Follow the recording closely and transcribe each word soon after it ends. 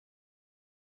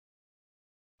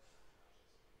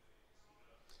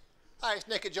Hi, it's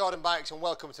Nick at Jordanbikes and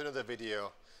welcome to another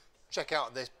video. Check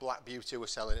out this black beauty we're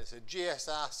selling. It's a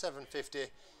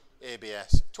GSR750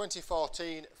 ABS,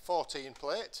 2014 14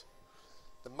 plate.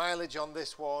 The mileage on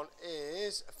this one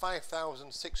is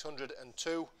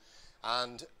 5,602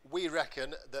 and we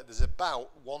reckon that there's about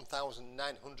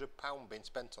 £1,900 being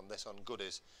spent on this on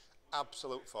goodies.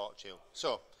 Absolute fortune.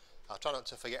 So, I'll try not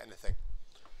to forget anything.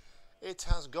 It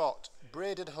has got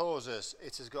braided hoses,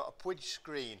 it has got a Puig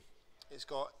screen, it's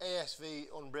got ASV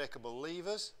unbreakable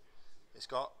levers, it's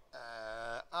got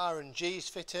R&Gs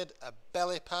fitted, a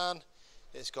bellypan,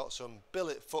 it's got some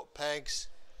billet foot pegs.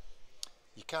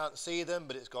 You can't see them,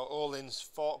 but it's got Ohlins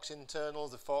forks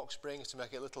internals, the fork springs to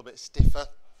make it a little bit stiffer.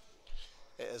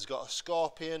 It has got a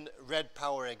Scorpion red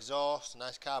power exhaust, a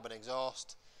nice carbon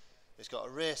exhaust. It's got a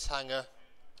race hanger,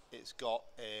 it's got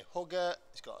a hugger,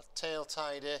 it's got a tail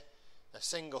tidy, a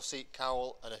single seat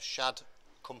cowl and a Shad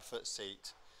comfort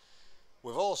seat.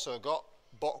 We've also got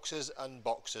boxes and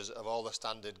boxes of all the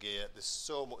standard gear. There's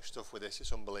so much stuff with this,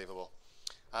 it's unbelievable.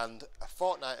 And a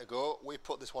fortnight ago we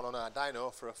put this one on our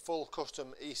dyno for a full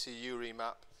custom ECU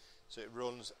remap, so it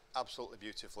runs absolutely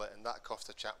beautifully, and that cost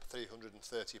the chap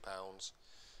 £330.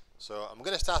 So I'm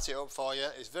going to start it up for you.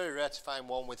 It's very rare to find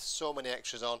one with so many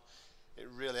extras on. It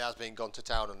really has been gone to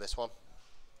town on this one.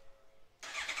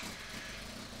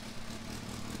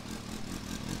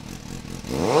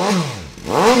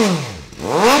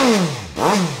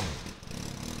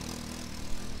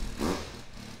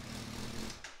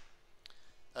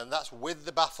 And that's with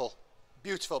the baffle.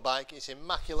 Beautiful bike, it's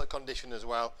immaculate condition as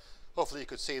well. Hopefully you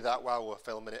could see that while we're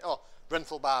filming it. Oh,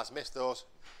 Renthal bars, missed those.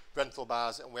 Renthal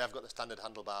bars, and we have got the standard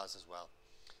handlebars as well.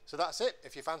 So that's it.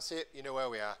 If you fancy it, you know where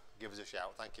we are. Give us a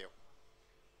shout. Thank you.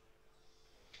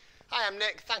 Hi, I'm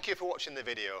Nick. Thank you for watching the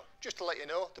video. Just to let you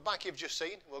know, the bike you've just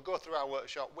seen will go through our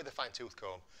workshop with a fine-tooth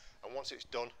comb, and once it's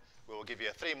done, we will give you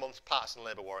a 3-month parts and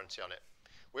labour warranty on it.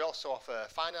 We also offer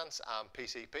finance and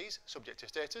PCPs, subject to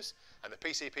status, and the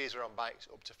PCPs are on bikes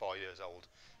up to 4 years old.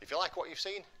 If you like what you've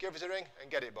seen, give us a ring and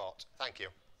get it bought. Thank you.